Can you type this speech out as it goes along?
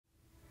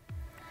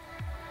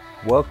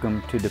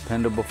Welcome to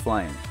Dependable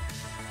Flame,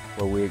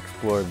 where we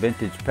explore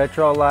vintage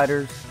petrol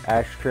lighters,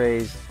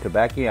 ashtrays,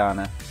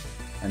 tobacconana,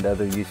 and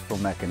other useful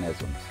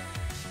mechanisms.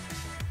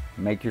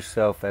 Make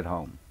yourself at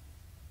home.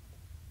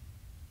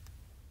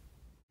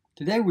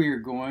 Today we are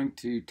going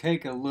to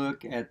take a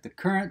look at the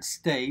current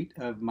state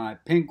of my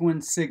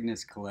Penguin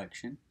Cygnus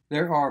collection.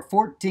 There are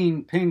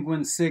 14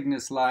 Penguin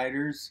Cygnus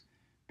lighters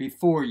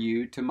before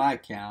you, to my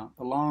count,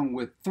 along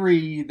with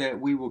 3 that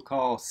we will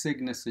call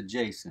Cygnus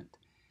adjacent.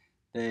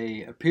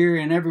 They appear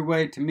in every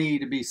way to me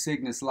to be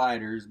Cygnus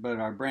lighters, but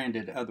are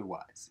branded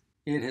otherwise.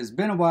 It has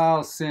been a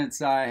while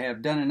since I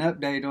have done an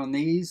update on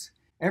these.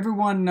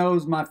 Everyone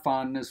knows my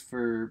fondness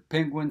for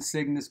Penguin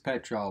Cygnus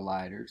Petrol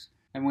lighters,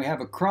 and we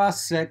have a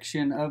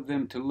cross-section of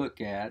them to look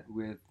at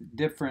with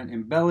different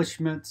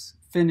embellishments,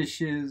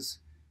 finishes,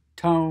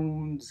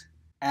 tones,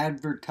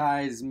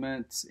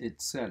 advertisements,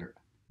 etc.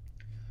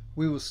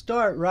 We will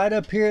start right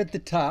up here at the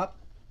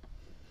top.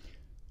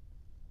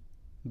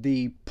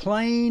 The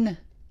plain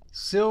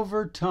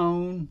silver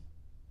tone.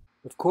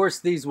 Of course,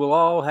 these will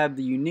all have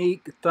the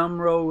unique thumb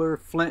roller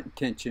flint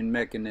tension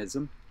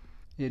mechanism.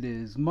 It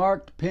is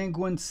marked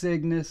Penguin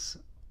Cygnus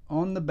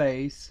on the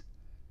base.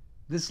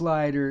 This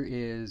lighter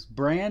is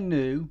brand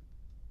new.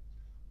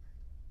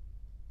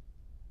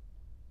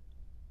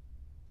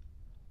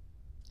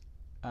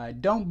 I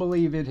don't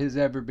believe it has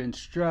ever been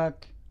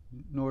struck,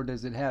 nor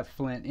does it have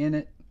flint in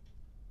it.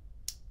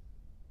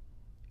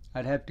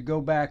 I'd have to go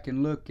back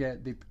and look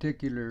at the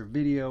particular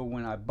video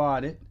when I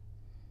bought it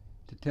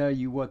to tell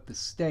you what the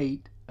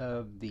state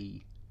of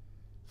the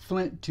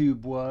flint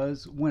tube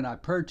was when I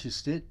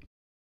purchased it.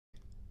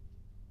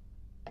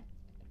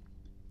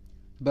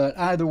 But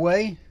either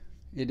way,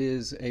 it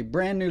is a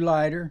brand new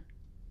lighter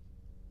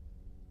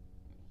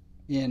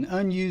in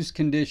unused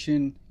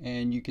condition,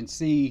 and you can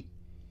see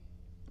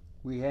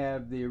we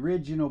have the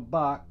original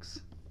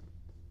box.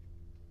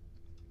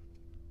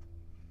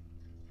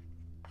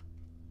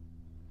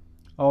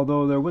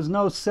 Although there was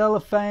no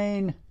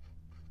cellophane,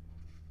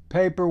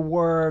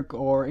 paperwork,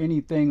 or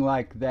anything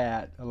like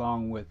that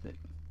along with it.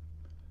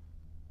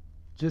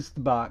 Just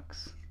the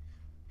box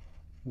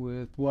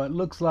with what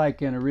looks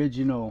like an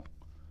original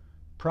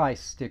price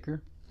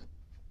sticker.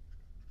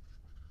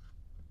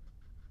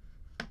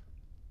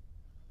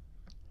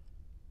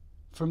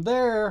 From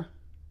there,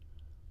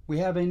 we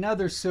have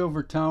another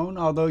silver tone,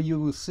 although you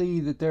will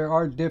see that there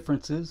are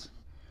differences.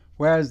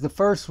 Whereas the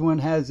first one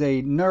has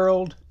a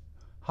knurled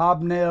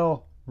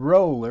hobnail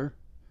roller,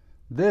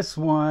 this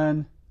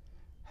one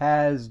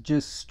has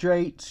just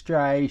straight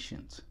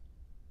striations.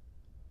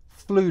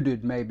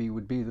 Fluted maybe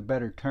would be the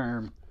better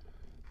term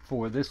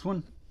for this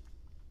one.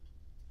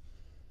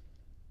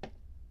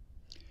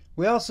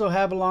 We also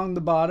have along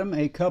the bottom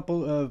a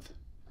couple of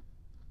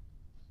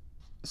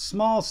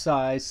small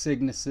size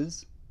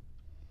Cygnuses,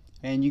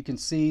 and you can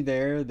see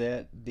there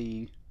that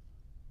the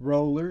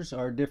rollers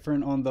are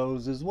different on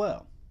those as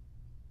well.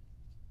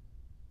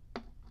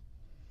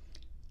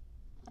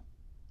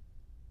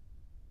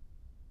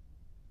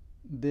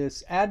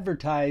 This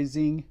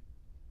advertising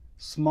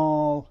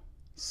small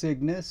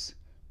Cygnus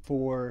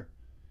for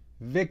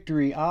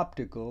Victory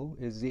Optical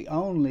is the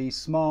only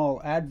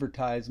small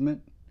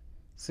advertisement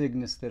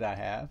Cygnus that I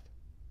have.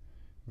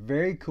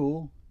 Very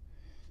cool.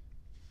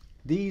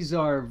 These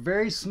are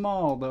very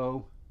small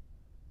though.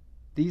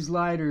 These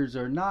lighters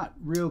are not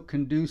real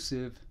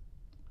conducive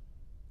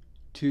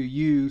to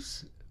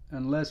use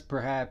unless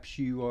perhaps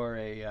you are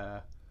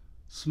a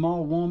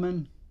small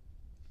woman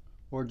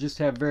or just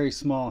have very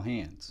small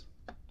hands.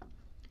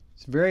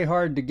 It's very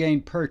hard to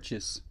gain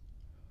purchase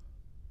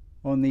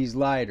on these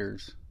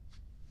lighters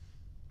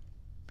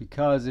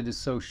because it is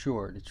so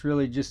short. It's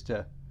really just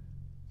a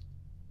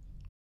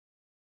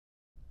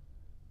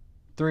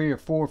 3 or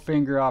 4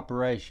 finger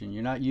operation.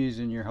 You're not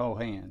using your whole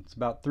hand. It's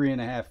about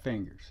 3.5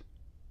 fingers.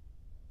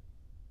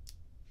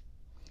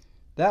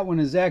 That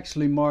one is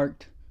actually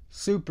marked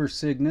Super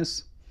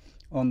Cygnus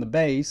on the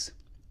base.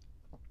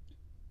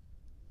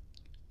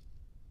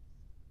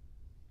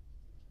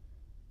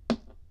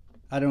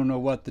 I don't know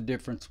what the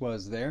difference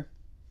was there.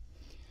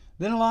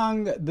 Then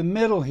along the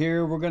middle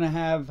here, we're going to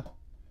have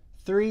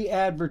 3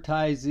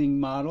 advertising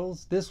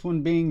models. This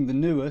one being the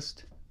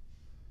newest.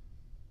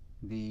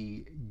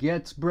 The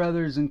Getz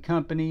Brothers and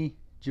Company,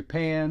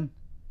 Japan,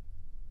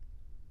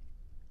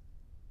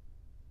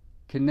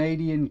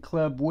 Canadian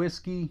Club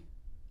Whiskey,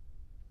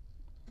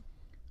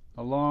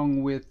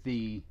 along with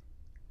the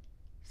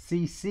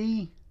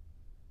CC.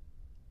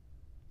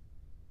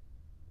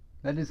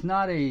 That is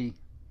not a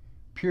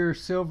pure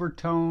silver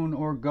tone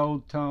or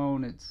gold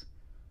tone. It's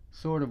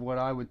sort of what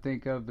I would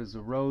think of as a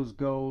rose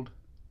gold,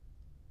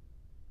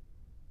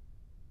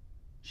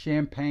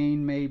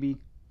 champagne maybe,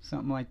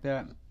 something like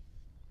that.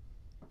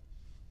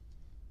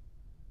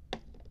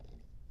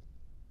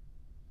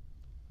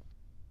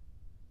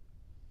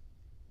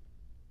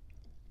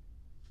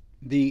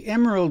 The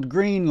emerald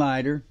green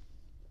lighter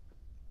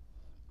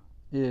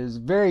is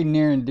very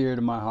near and dear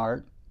to my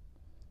heart.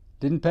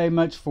 Didn't pay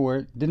much for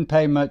it. Didn't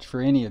pay much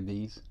for any of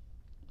these.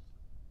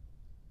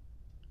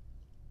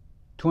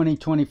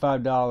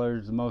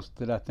 $25, the most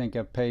that I think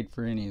I've paid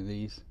for any of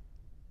these.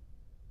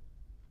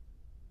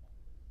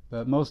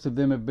 But most of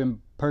them have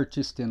been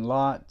purchased in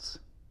lots.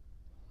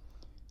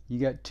 You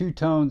got two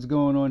tones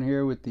going on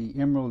here with the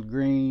emerald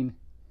green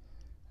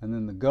and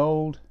then the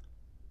gold.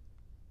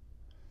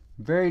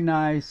 Very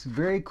nice,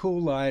 very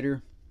cool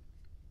lighter.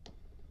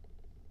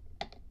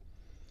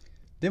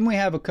 Then we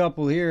have a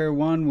couple here,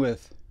 one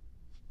with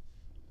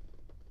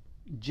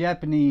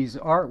Japanese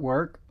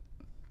artwork.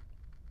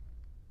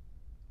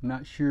 I'm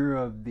not sure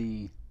of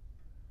the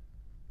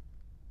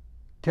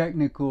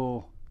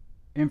technical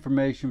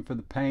information for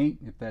the paint,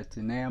 if that's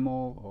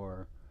enamel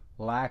or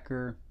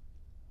lacquer.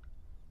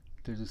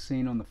 There's a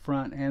scene on the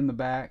front and the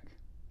back.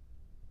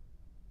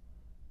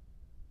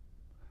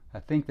 I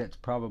think that's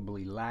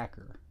probably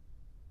lacquer,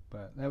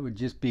 but that would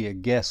just be a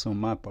guess on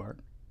my part.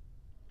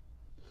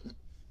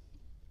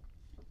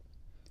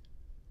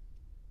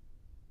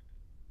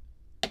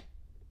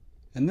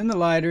 And then the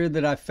lighter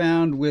that I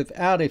found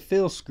without a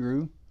fill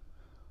screw,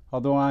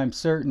 although I'm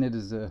certain it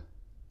is a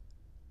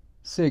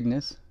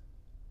Cygnus.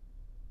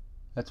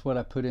 That's what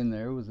I put in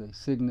there, was a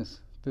Cygnus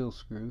fill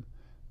screw.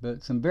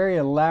 But some very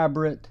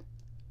elaborate,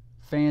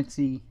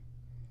 fancy,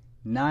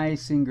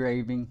 nice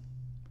engraving.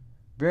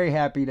 Very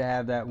happy to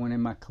have that one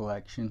in my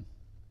collection.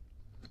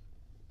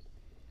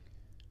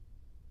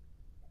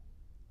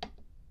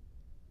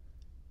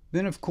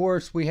 Then of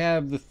course we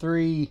have the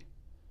three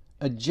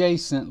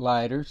adjacent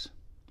lighters.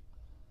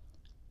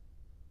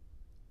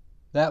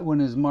 That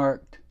one is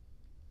marked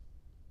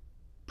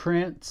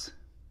Prince.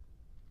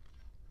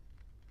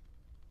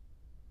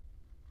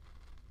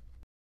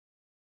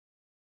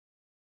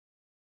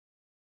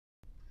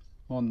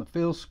 On the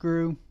fill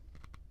screw.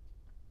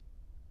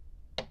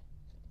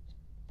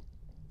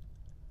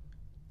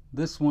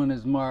 This one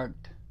is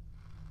marked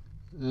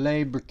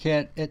Le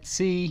Briquet et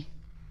Cie.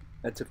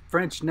 That's a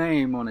French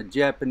name on a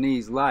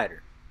Japanese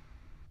lighter.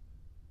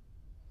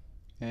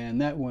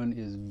 And that one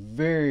is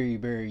very,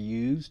 very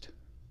used.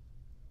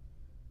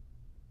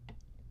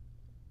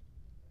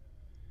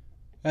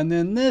 And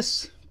then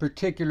this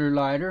particular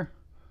lighter,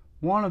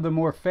 one of the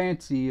more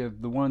fancy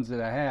of the ones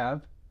that I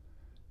have,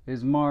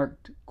 is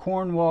marked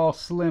Cornwall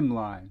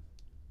Slimline.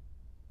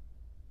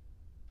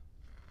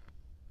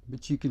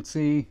 But you can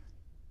see,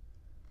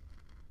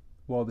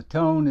 while the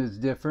tone is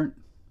different,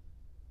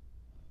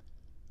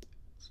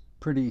 it's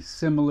pretty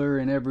similar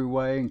in every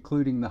way,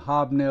 including the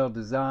hobnail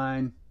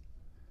design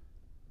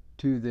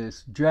to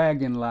this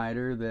dragon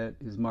lighter that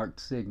is marked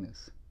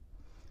Cygnus.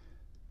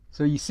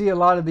 So you see a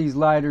lot of these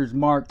lighters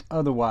marked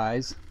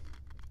otherwise,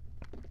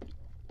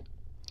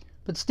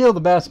 but still the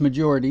vast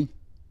majority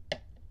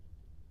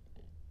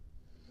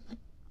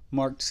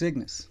marked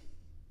Cygnus.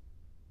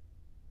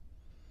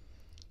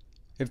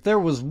 If there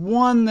was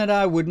one that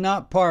I would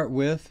not part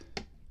with,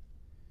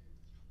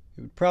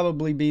 it would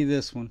probably be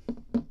this one.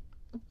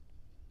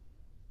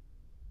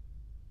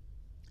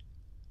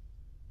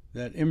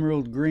 That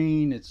emerald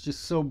green, it's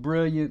just so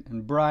brilliant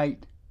and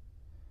bright.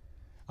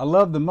 I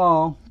love them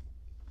all,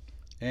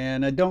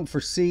 and I don't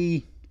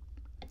foresee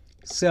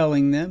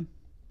selling them.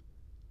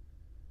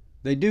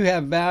 They do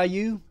have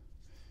value,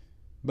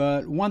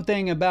 but one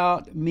thing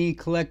about me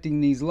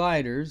collecting these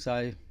lighters,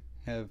 I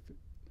have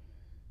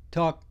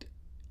talked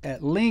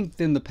at length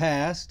in the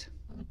past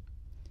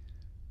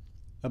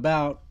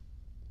about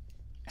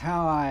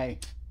how I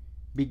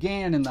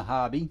began in the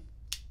hobby.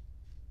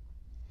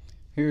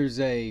 Here's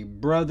a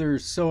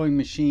Brothers sewing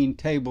machine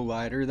table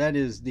lighter. That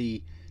is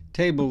the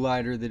table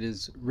lighter that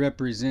is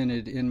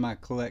represented in my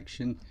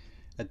collection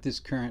at this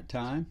current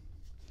time.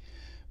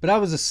 But I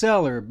was a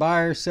seller,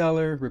 buyer,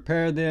 seller,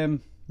 repair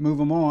them, move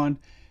them on,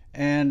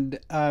 and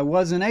I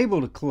wasn't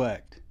able to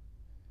collect,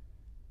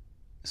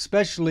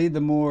 especially the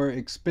more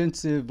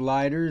expensive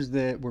lighters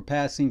that were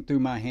passing through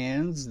my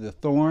hands, the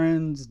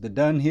Thorns, the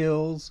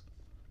Dunhills,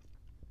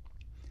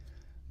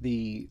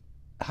 the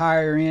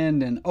higher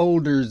end and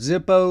older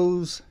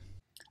Zippos.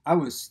 I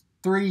was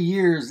 3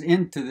 years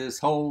into this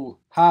whole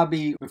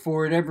hobby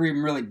before it ever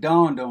even really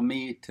dawned on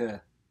me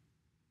to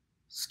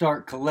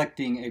start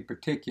collecting a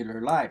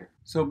particular lighter.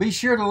 So be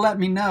sure to let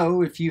me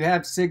know if you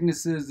have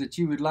Cygnuses that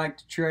you would like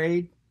to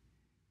trade,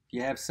 if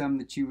you have some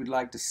that you would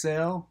like to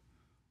sell,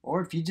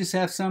 or if you just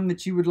have some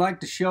that you would like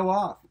to show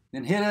off.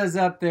 Then hit us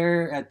up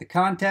there at the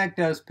Contact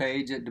Us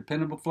page at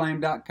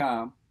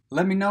dependableflame.com.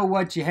 Let me know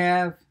what you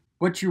have,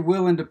 what you're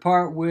willing to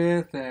part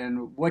with,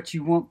 and what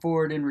you want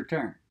for it in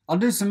return. I'll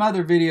do some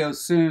other videos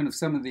soon of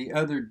some of the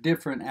other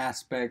different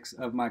aspects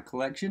of my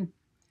collection,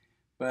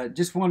 but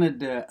just wanted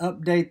to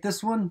update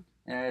this one.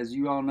 As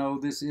you all know,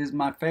 this is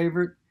my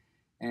favorite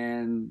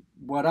and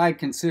what I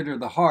consider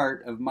the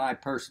heart of my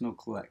personal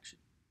collection.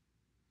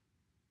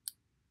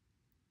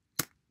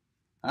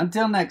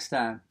 Until next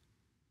time.